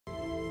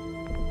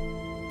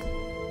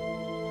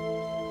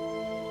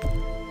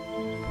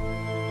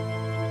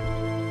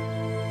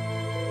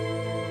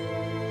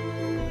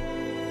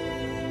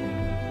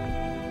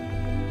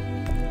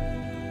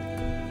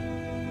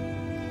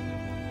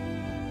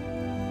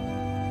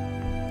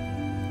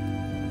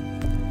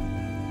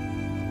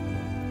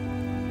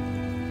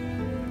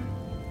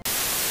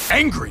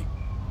Angry?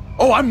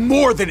 Oh, I'm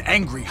more than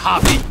angry,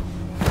 Javi.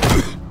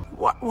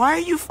 Why are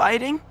you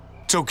fighting?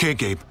 It's okay,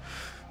 Gabe.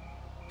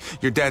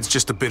 Your dad's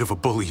just a bit of a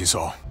bully is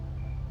all.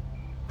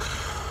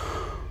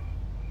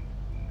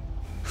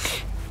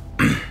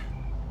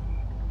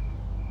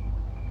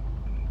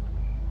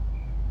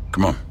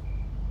 Come on.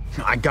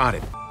 I got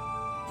it.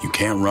 You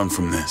can't run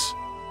from this.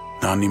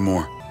 Not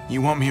anymore.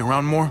 You want me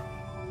around more?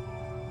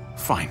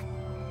 Fine.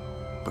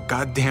 But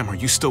goddamn, are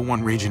you still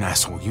one raging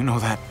asshole? You know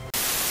that?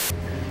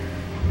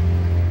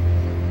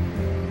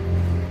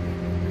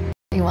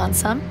 You want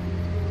some?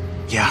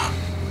 Yeah.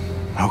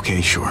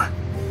 Okay, sure.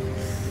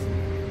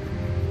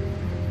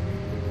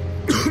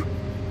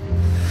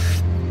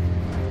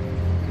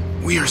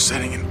 We are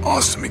setting an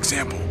awesome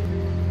example.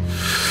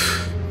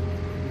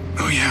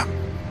 Oh yeah,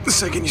 the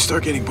second you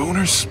start getting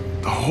boners,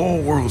 the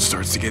whole world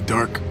starts to get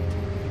dark.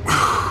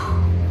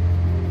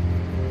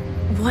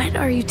 What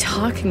are you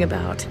talking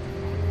about?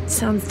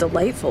 Sounds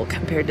delightful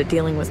compared to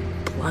dealing with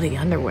bloody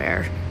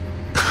underwear.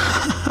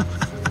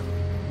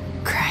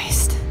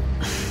 Christ.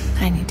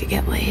 I need to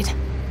get laid.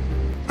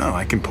 Oh,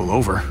 I can pull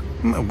over.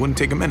 It wouldn't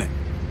take a minute.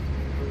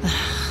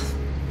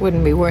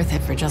 Wouldn't be worth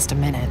it for just a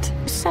minute.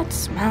 What's that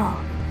smell?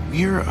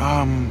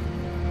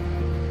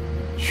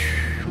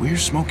 We're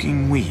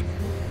smoking weed,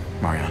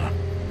 Mariana.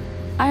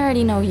 I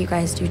already know you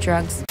guys do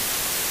drugs.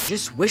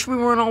 Just wish we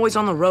weren't always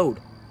on the road.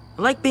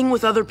 I like being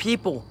with other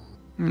people.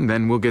 And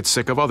then we'll get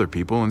sick of other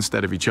people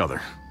instead of each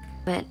other.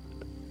 But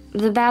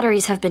the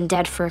batteries have been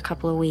dead for a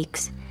couple of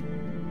weeks.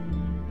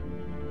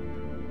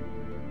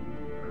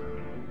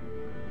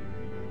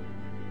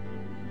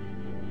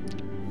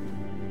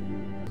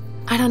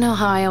 I don't know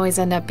how I always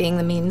end up being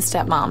the mean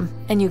stepmom,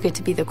 and you get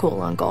to be the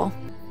cool uncle.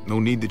 No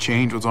need to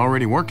change what's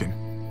already working.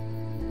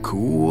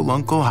 Cool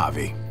Uncle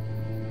Javi.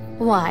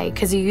 Why?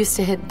 Because you used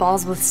to hit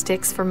balls with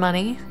sticks for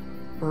money?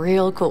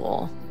 Real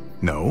cool.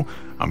 No,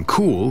 I'm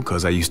cool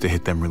because I used to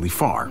hit them really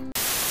far.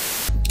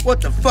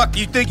 What the fuck do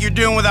you think you're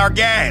doing with our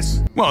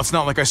gas? Well, it's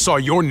not like I saw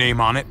your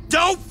name on it.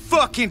 Don't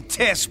fucking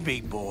test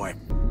me, boy.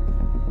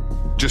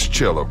 Just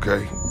chill,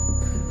 okay?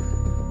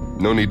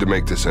 No need to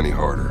make this any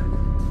harder.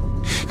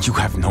 You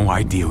have no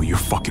idea who you're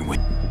fucking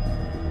with.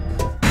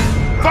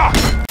 Fuck!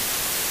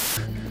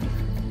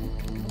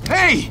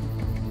 Hey!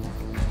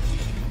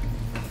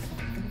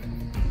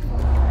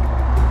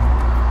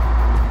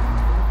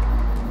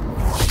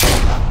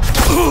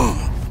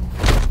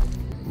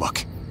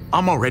 Look,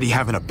 I'm already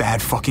having a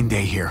bad fucking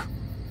day here.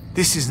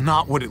 This is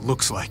not what it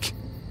looks like.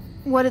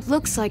 What it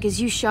looks like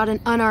is you shot an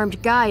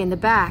unarmed guy in the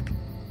back.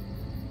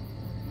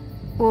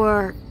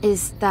 Or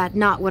is that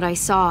not what I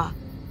saw?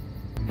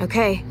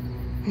 Okay,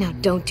 now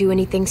don't do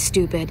anything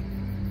stupid.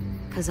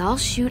 'Cause I'll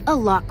shoot a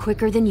lot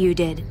quicker than you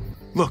did.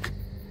 Look,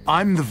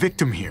 I'm the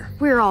victim here.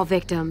 We're all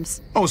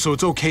victims. Oh, so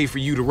it's okay for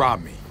you to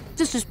rob me?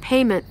 This is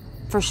payment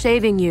for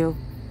saving you.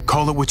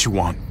 Call it what you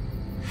want.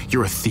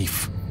 You're a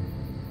thief.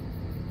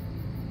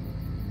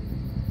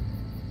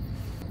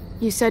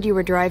 You said you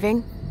were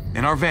driving?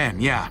 In our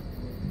van, yeah.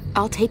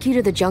 I'll take you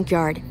to the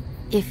junkyard,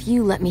 if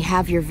you let me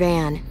have your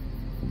van.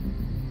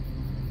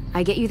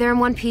 I get you there in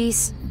one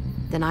piece,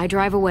 then I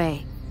drive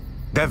away.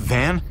 That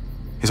van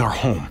is our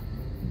home.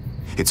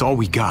 It's all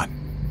we got.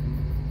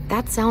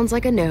 That sounds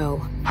like a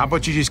no. How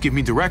about you just give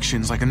me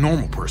directions like a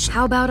normal person?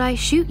 How about I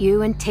shoot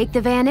you and take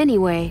the van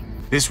anyway?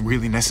 This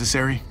really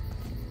necessary?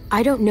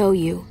 I don't know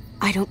you,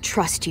 I don't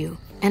trust you,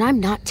 and I'm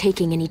not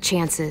taking any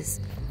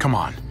chances. Come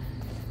on.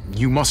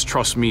 You must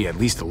trust me at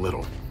least a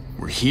little.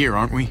 We're here,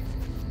 aren't we?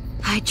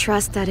 I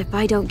trust that if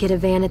I don't get a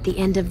van at the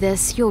end of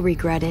this, you'll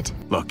regret it.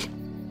 Look,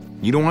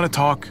 you don't want to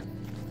talk?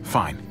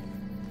 Fine.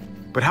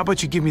 But how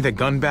about you give me that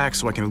gun back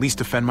so I can at least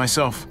defend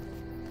myself?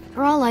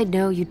 For all I'd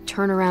know, you'd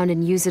turn around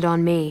and use it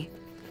on me.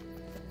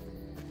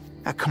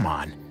 Ah, come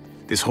on.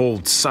 This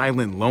whole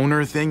silent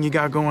loner thing you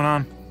got going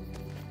on?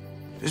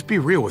 Just be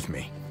real with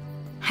me.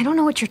 I don't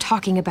know what you're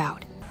talking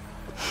about.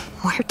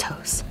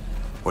 Muertos.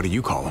 What do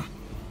you call them?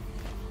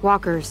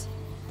 Walkers.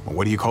 Well,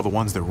 what do you call the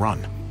ones that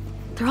run?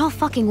 They're all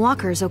fucking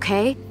walkers,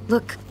 okay?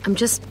 Look, I'm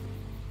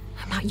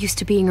not used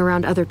to being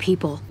around other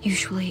people.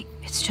 Usually,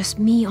 it's just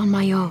me on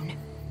my own.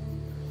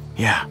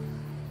 Yeah.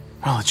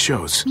 Well, it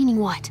shows. Meaning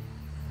what?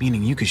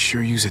 Meaning you could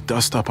sure use a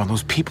dust-up on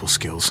those people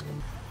skills.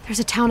 There's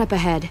a town up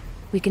ahead.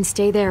 We can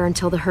stay there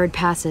until the herd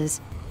passes.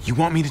 You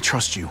want me to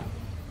trust you?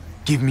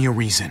 Give me a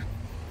reason.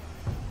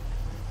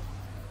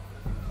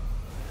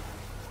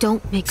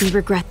 Don't make me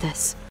regret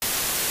this.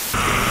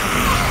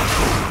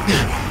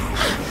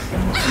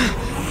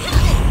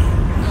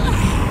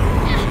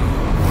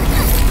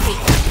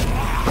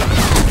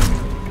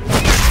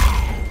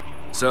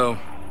 So,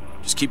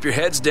 just keep your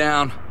heads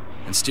down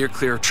and steer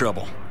clear of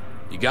trouble.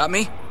 You got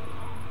me?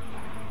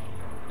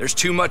 There's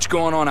too much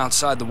going on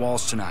outside the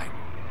walls tonight.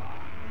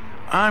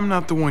 I'm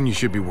not the one you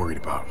should be worried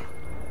about.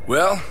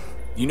 Well,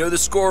 you know the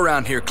score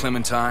around here,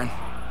 Clementine.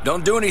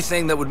 Don't do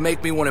anything that would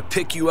make me want to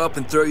pick you up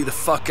and throw you the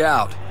fuck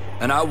out.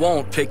 And I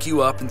won't pick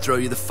you up and throw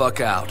you the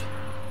fuck out.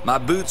 My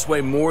boots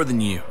weigh more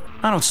than you.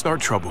 I don't start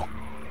trouble.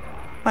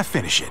 I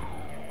finish it.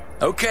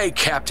 Okay,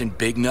 Captain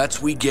Big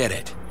Nuts, we get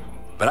it.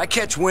 But I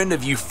catch wind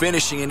of you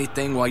finishing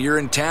anything while you're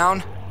in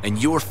town,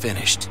 and you're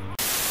finished.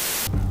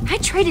 I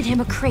traded him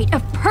a crate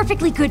of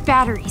perfectly good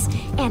batteries,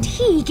 and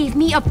he gave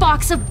me a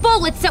box of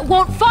bullets that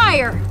won't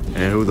fire!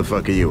 And who the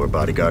fuck are you, a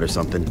bodyguard or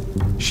something?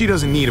 She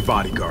doesn't need a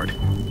bodyguard.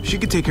 She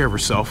can take care of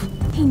herself.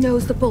 He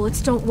knows the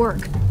bullets don't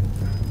work.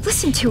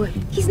 Listen to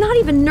him. He's not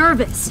even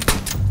nervous.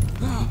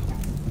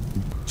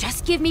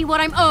 Just give me what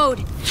I'm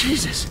owed.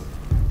 Jesus.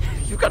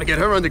 You gotta get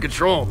her under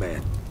control,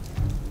 man.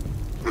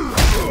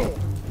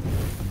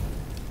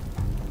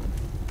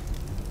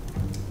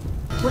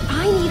 What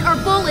I need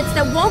are bullets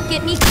that won't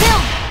get me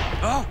killed!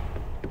 Oh.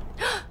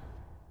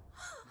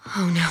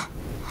 Oh no.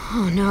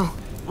 Oh no.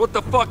 What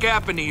the fuck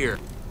happened here?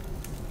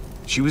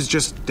 She was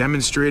just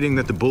demonstrating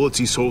that the bullets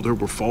he sold her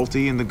were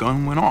faulty and the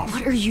gun went off.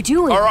 What are you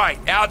doing? All right,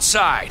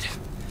 outside.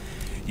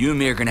 You and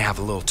me are gonna have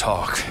a little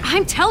talk.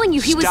 I'm telling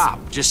you, he was— Stop.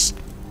 Just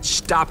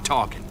stop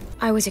talking.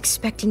 I was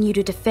expecting you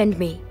to defend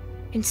me.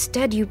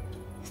 Instead, you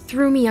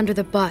threw me under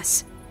the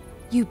bus.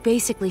 You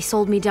basically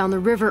sold me down the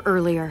river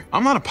earlier.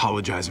 I'm not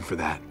apologizing for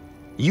that.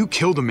 You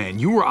killed a man.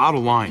 You were out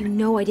of line. You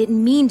know I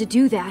didn't mean to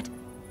do that.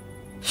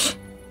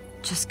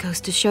 Just goes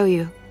to show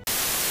you.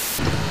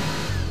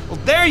 Well,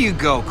 there you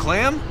go,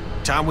 Clem.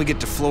 Time we get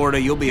to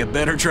Florida, you'll be a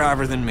better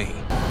driver than me.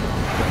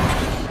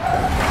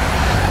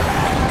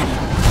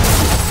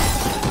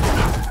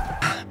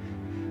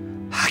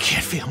 I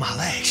can't feel my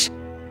legs.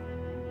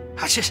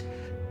 I just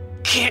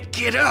can't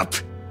get up.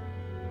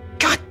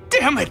 God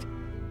damn it!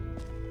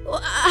 Well,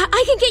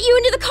 I can get you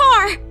into the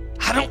car!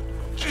 I don't...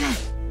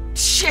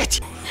 Shit!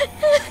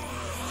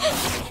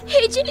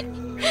 Edgy,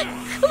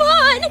 come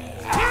on!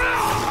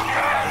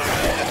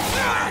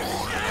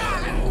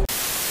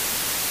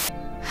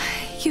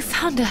 You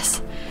found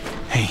us.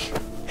 Hey,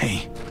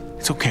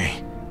 it's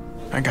okay.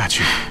 I got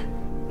you.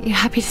 You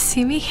happy to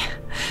see me?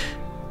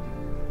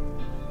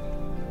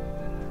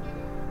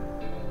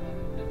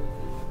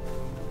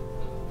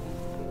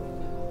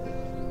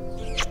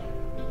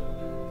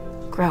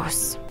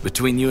 Gross.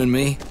 Between you and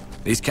me,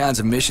 these kinds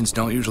of missions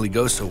don't usually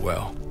go so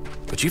well.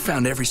 But you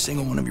found every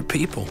single one of your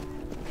people.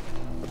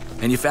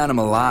 And you found them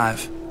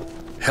alive,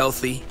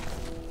 healthy,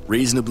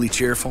 reasonably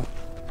cheerful.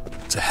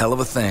 It's a hell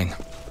of a thing.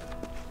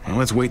 Well,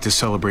 let's wait to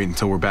celebrate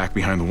until we're back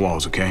behind the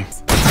walls, okay?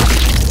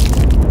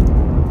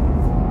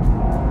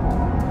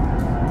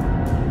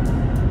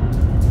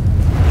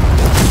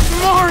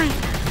 Mari!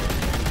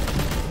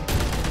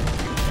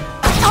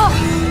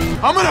 Oh!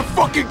 I'm gonna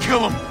fucking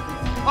kill him!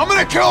 I'm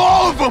gonna kill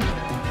all of them!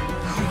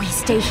 We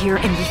stay here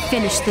and we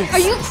finish this. Are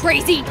you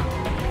crazy?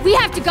 We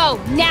have to go,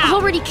 now! I've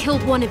already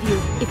killed one of you.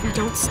 If we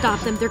don't stop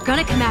them, they're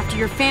gonna come after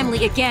your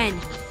family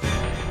again.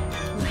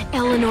 Let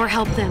Eleanor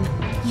help them.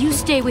 You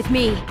stay with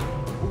me.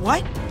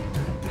 What?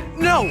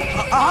 No,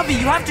 Javi,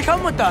 you have to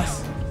come with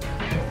us.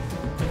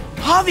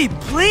 Javi,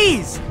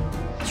 please!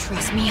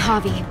 Trust me,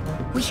 Javi.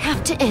 We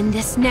have to end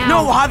this now.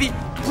 No, Javi,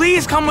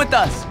 please come with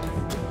us.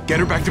 Get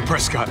her back to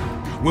Prescott.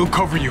 We'll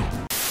cover you.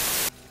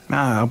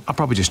 Nah, I'll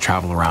probably just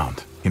travel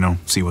around, you know,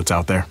 see what's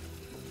out there.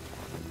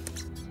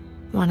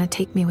 Want to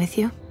take me with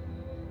you?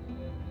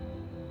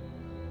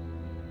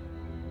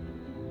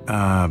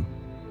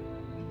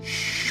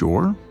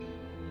 Sure.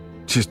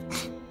 Just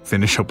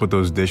finish up with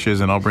those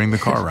dishes and I'll bring the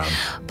car around.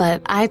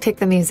 But I pick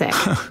the music.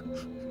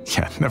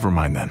 Yeah, never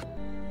mind then.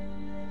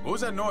 What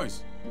was that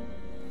noise?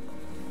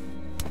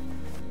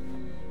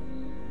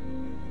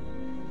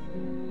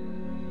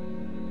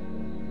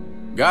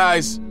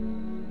 Guys!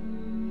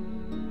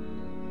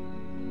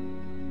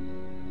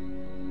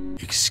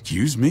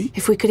 Excuse me?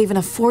 If we could even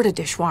afford a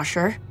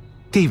dishwasher.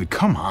 David,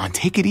 come on,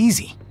 take it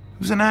easy. It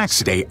was an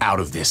accident. Stay out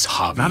of this,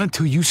 Javi. Not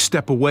until you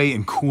step away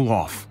and cool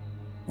off.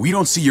 We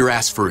don't see your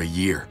ass for a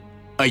year.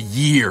 A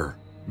year.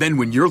 Then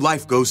when your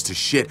life goes to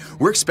shit,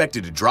 we're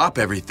expected to drop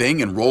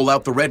everything and roll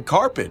out the red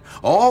carpet.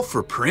 All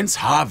for Prince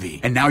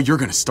Javi. And now you're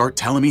gonna start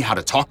telling me how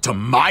to talk to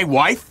my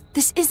wife?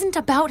 This isn't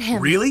about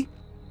him. Really?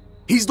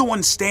 He's the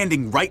one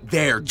standing right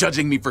there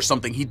judging me for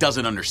something he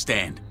doesn't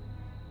understand.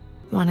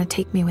 Want to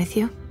take me with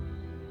you?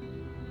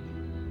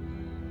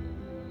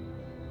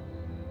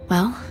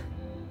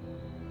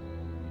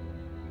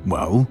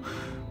 Well,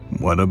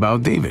 what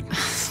about David?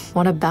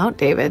 what about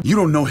David? You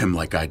don't know him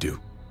like I do.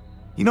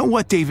 You know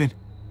what, David?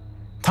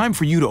 Time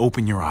for you to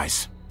open your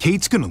eyes.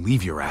 Kate's gonna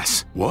leave your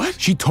ass. What?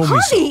 She told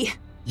me so. Javi!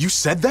 You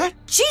said that?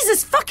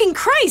 Jesus fucking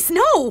Christ,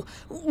 no!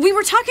 We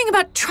were talking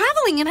about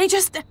traveling and I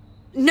just...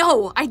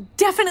 No, I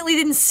definitely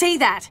didn't say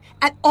that.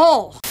 At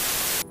all.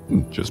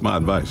 Just my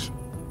advice.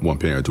 One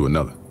parent to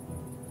another.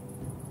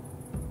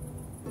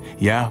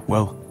 Yeah,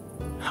 well,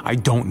 I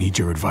don't need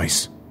your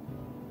advice.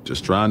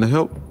 Just trying to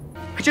help.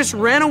 I just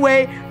ran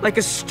away like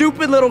a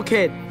stupid little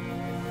kid.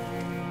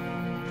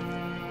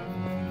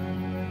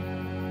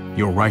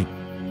 You're right.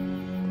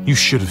 You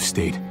should have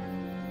stayed.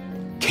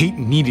 Kate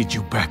needed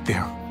you back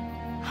there.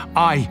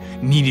 I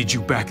needed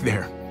you back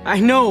there. I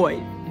know,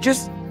 I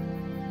just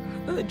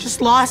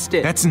lost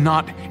it. That's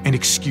not an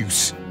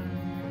excuse.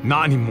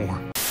 Not anymore.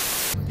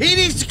 He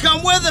needs to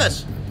come with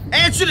us.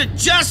 Answer to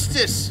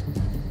justice.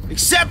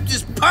 Accept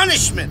his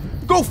punishment.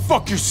 Go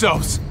fuck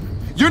yourselves.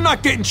 You're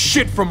not getting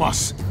shit from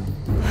us!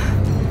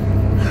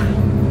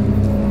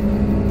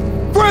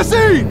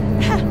 Francine!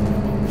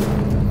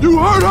 You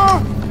hurt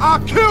her? I'll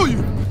kill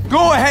you!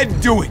 Go ahead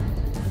and do it.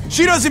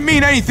 She doesn't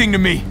mean anything to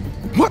me.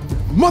 What,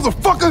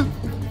 motherfucker?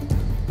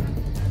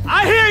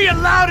 I hear you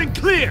loud and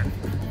clear!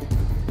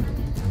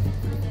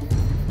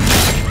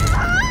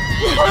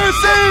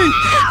 Francine!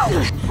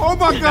 Oh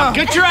my God! Now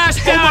get your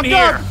ass down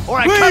here, or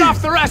I cut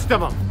off the rest of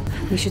them!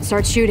 We should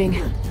start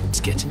shooting. Let's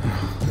get it.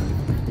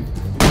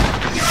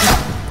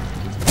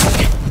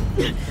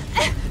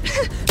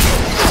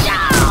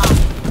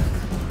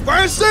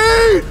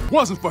 Francine!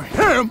 Wasn't for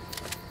him!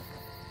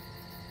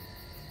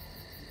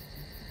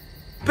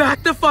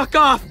 Back the fuck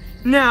off,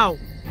 now!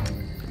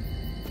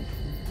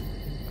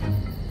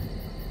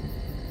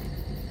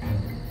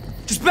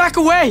 Just back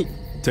away!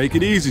 Take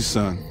it easy,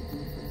 son.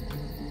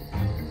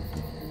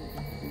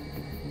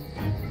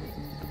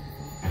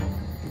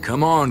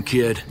 Come on,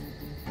 kid.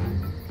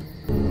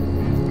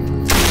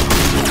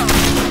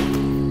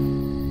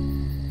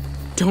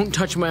 Don't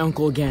touch my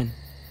uncle again.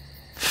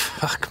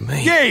 Fuck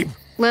me. Gabe!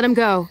 Let him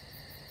go.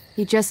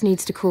 He just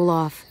needs to cool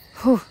off.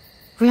 Whew.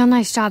 Real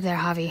nice job there,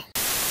 Javi.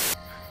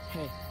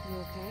 Hey. You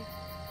okay?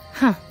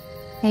 Huh.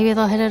 Maybe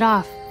they'll hit it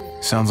off.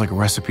 Sounds like a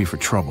recipe for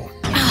trouble.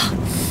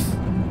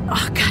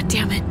 Oh, God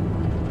damn it.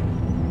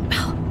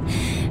 Oh,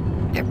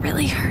 it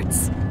really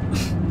hurts.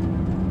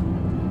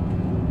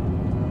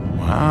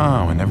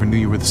 Wow, I never knew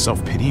you were the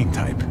self-pitying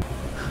type.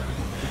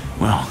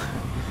 Well,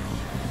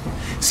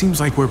 seems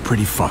like we're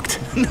pretty fucked.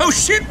 No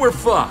shit, we're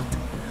fucked.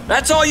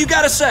 That's all you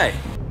gotta say.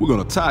 We're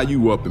gonna tie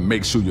you up and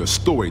make sure your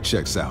story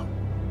checks out.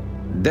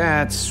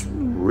 That's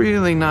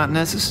really not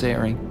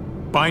necessary.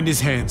 Bind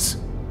his hands.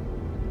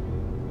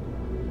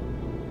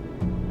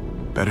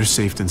 Better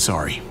safe than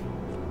sorry.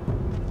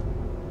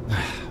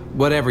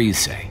 Whatever you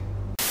say.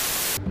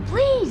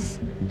 Please!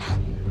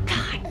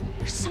 God,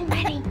 there's so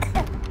many.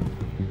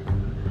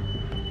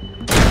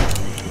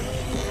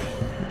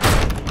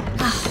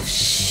 Oh,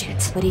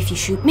 shit. But if you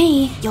shoot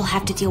me, you'll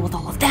have to deal with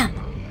all of them.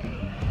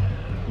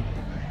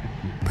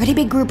 Pretty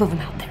big group of them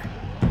out there.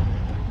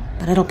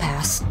 But it'll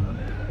pass.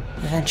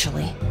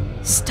 Eventually.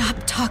 Stop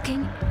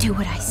talking, do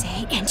what I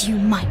say, and you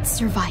might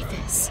survive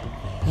this.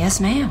 Yes,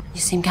 ma'am.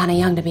 You seem kinda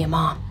young to be a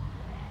mom.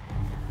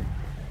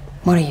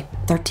 What are you,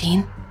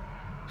 13?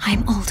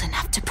 I'm old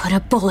enough to put a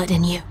bullet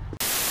in you.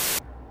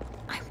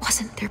 I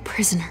wasn't their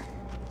prisoner.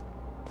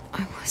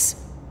 I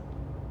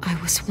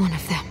was one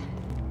of them.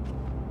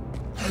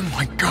 Oh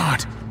my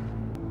God!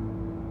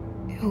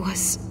 It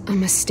was a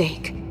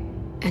mistake,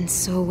 and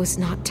so was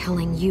not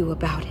telling you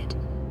about it.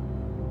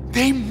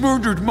 They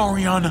murdered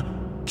Mariana.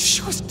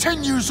 She was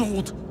 10 years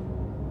old.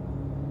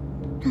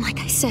 Like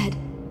I said,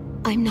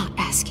 I'm not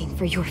asking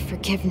for your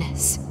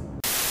forgiveness.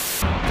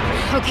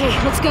 Okay,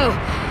 let's go.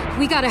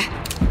 We gotta...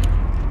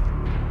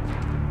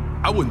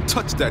 I wouldn't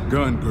touch that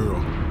gun,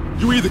 girl.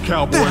 You either,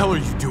 cowboy. What the hell are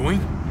you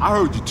doing? I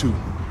heard you too.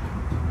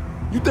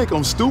 You think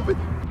I'm stupid?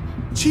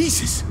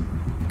 Jesus.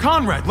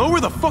 Conrad, lower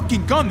the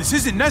fucking gun. This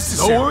isn't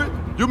necessary. Lower it?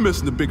 You're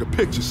missing the bigger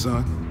picture,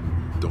 son.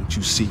 Don't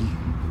you see?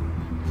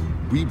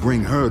 We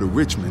bring her to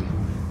Richmond,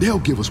 they'll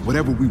give us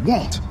whatever we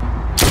want.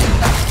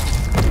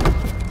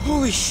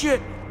 Holy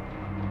shit!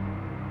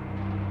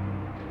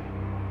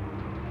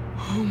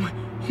 Oh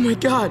my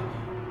God.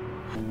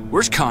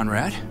 Where's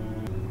Conrad?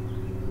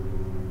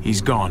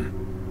 He's gone.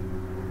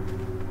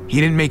 He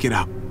didn't make it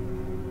out.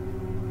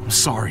 I'm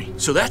sorry.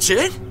 So that's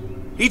it?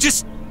 He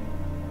just...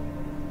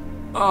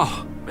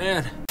 Oh,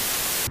 man.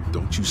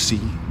 Don't you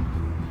see?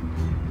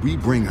 We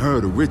bring her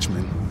to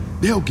Richmond,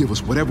 they'll give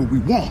us whatever we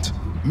want.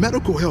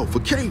 Medical help for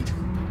Kate.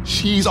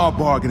 She's our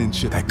bargaining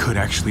chip. That could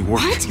actually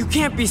work. What? You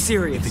can't be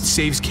serious. If it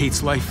saves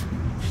Kate's life,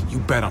 you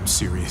bet I'm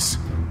serious.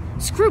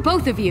 Screw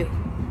both of you.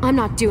 I'm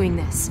not doing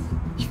this.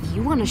 If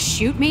you want to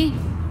shoot me,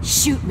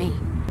 shoot me.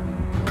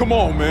 Come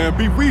on, man,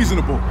 be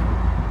reasonable.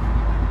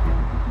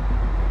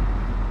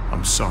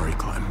 I'm sorry,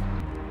 Clem.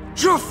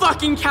 You're a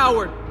fucking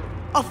coward!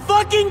 A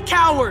fucking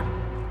coward!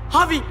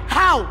 Javi,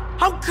 how?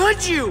 How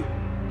could you?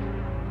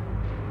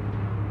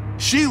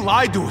 She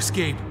lied to us,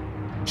 Gabe.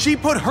 She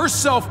put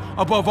herself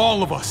above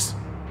all of us.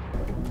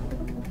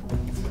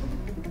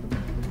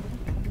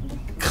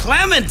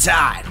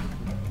 Clementine!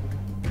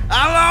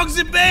 How long's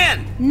it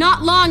been?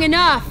 Not long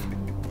enough.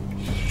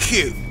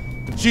 Phew.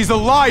 She's a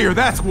liar,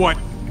 that's what.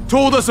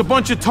 Told us a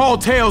bunch of tall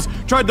tales,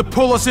 tried to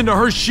pull us into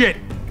her shit.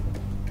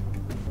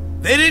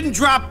 They didn't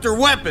drop their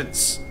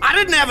weapons. I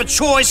didn't have a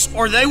choice,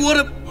 or they would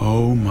have...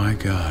 Oh my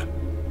God.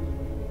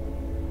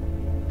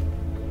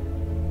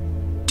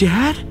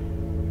 Dad?